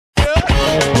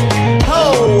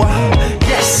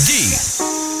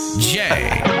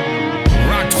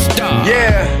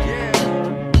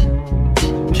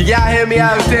Y'all hear me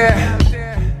out there?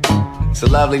 It's a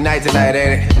lovely night tonight,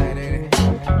 ain't it?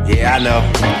 Yeah, I know.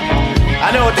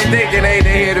 I know what they thinking, ain't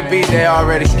they? Hear the beat, they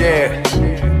already scared.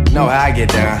 Know how I get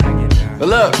down. But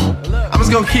look, I'm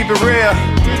just gonna keep it real.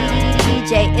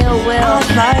 DJ Ill Will.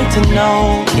 I'd like to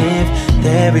know if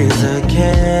there is a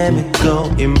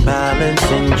chemical imbalance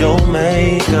in your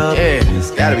makeup. Yeah,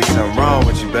 there's gotta be something wrong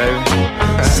with you, baby.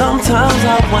 Sometimes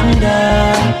I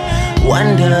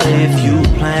wonder if you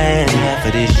plan half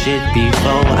of this shit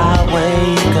before I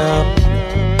wake up.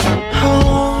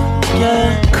 Oh,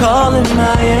 yeah, calling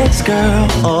my ex-girl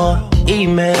or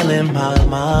emailing my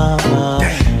mama.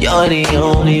 You're the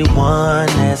only one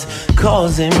that's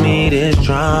causing me this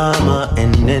drama,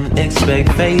 and then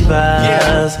expect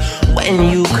favors when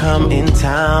you come in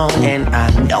town. And I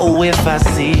know if I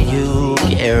see you,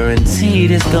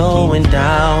 guaranteed it's going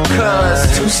down.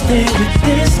 Cause to stay with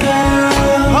this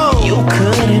girl, you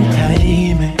couldn't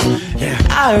pay me.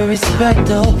 I respect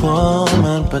a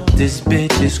woman, but this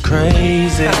bitch is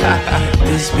crazy.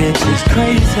 This bitch is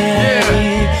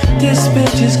crazy. This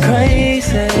bitch is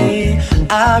crazy.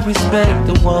 I respect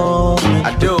the woman,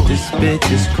 I do. This bitch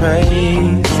is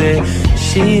crazy.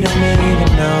 She don't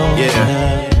even know.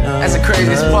 Yeah, that's the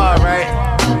craziest part, right?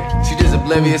 She just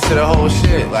oblivious to the whole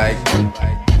shit, like.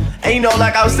 And you know,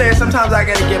 like I was saying, sometimes I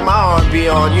gotta get my R&B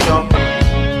on, you know.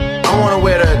 I wanna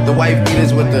wear the white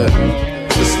beaters with the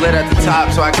slit at the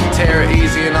top so I can tear it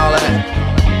easy and all that.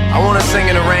 I wanna sing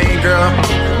in the rain, girl.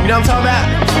 You know what I'm talking about?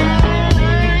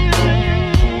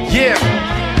 Yeah,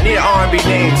 I need an R&B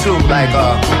name too, like I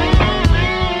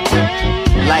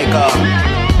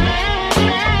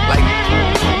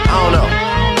don't know.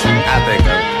 I think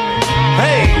of it.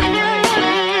 Hey!